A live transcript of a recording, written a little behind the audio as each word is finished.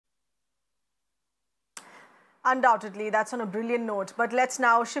Undoubtedly, that's on a brilliant note. But let's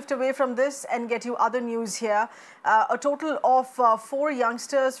now shift away from this and get you other news here. A total of 4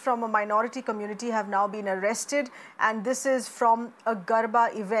 youngsters from a minority community have now been arrested, and this is from a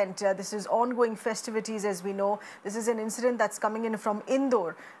Garba event. This is ongoing festivities, as we know. This is an incident that's coming in from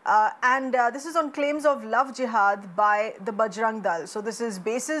Indore. This is on claims of love jihad by the Bajrang Dal. So this is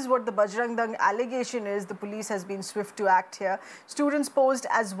basis what the Bajrang Dal allegation is. The police has been swift to act here. Students posed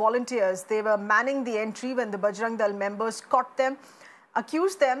as volunteers. They were manning the entry when the Bajrang Dal members caught them,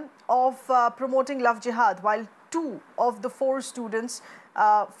 accused them of promoting love jihad, while two of the four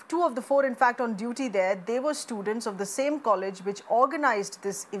in fact on duty there, they were students of the same college which organized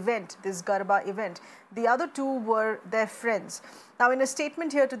this event, this Garba event. The other two were their friends. Now, in a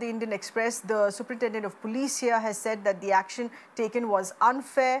statement here to the Indian Express, the Superintendent of Police here has said that the action taken was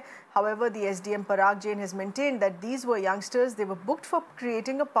unfair. However, the SDM Parag Jain has maintained that these were youngsters. They were booked for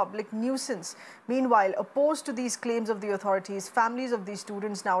creating a public nuisance. Meanwhile, opposed to these claims of the authorities, families of these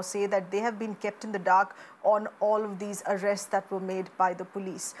students now say that they have been kept in the dark on all of these arrests that were made by the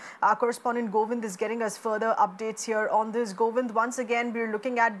police. Our correspondent Govind is getting us further updates here on this. Govind, once again, we're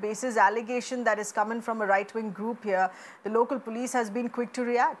looking at basis allegation that is coming from a right-wing group here. The local police has been quick to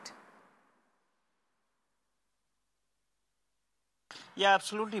react. Yeah,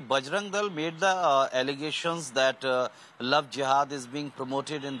 absolutely. Bajrang Dal made the allegations that love jihad is being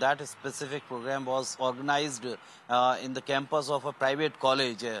promoted in that specific program was organized in the campus of a private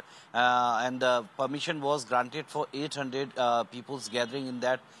college and permission was granted for 800 people's gathering in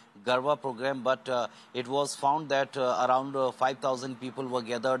that Garba program, but it was found that around 5,000 people were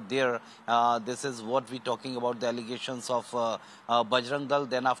gathered there. This is what we're talking about, the allegations of Bajrang Dal.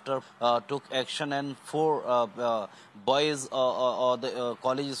 Then after took action and 4 boys or the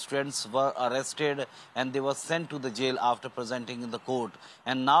college students were arrested and they were sent to the jail after presenting in the court.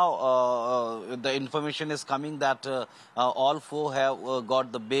 And now the information is coming that all 4 have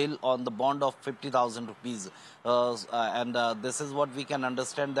got the bail on the bond of 50,000 rupees. This is what we can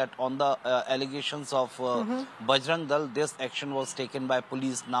understand, that on the allegations of Bajrang Dal, this action was taken by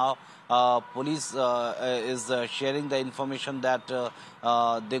police. Now police is sharing the information that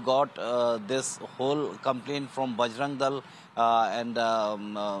they got this whole complaint from Bajrang Dal and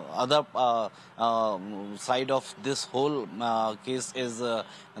other side of this whole case is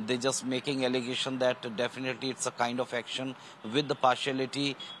they just making allegation that definitely it's a kind of action with the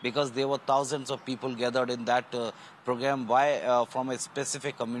partiality, because there were thousands of people gathered in that program. Why from a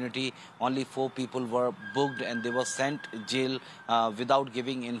specific community only 4 people were booked and they were sent jail without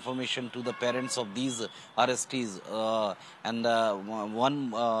giving information to the parents of these arrestees.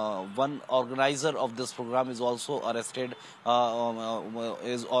 One organizer of this program is also arrested,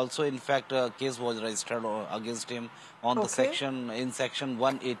 is also in fact a case was registered against him on the section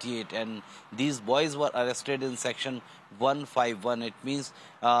 188, and these boys were arrested in section 151. It means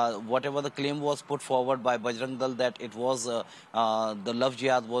whatever the claim was put forward by Bajrang Dal that it was the love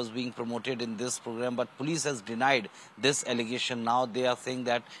jihad was being promoted in this program, but police has denied this allegation. Now they are saying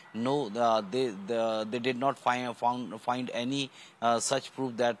that no, they did not find any such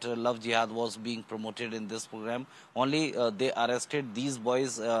proof that love jihad was being promoted in this program. Only they arrested these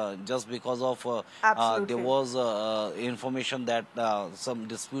boys just because of there was information that some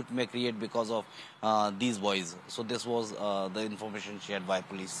dispute may create because of these boys. So this was the information shared by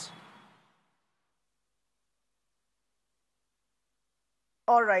police.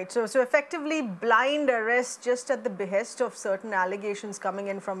 All right. So effectively blind arrest just at the behest of certain allegations coming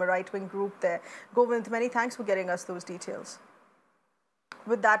in from a right-wing group there. Govind, many thanks for getting us those details.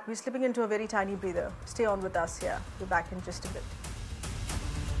 With that, we're slipping into a very tiny breather. Stay on with us here. We're back in just a bit.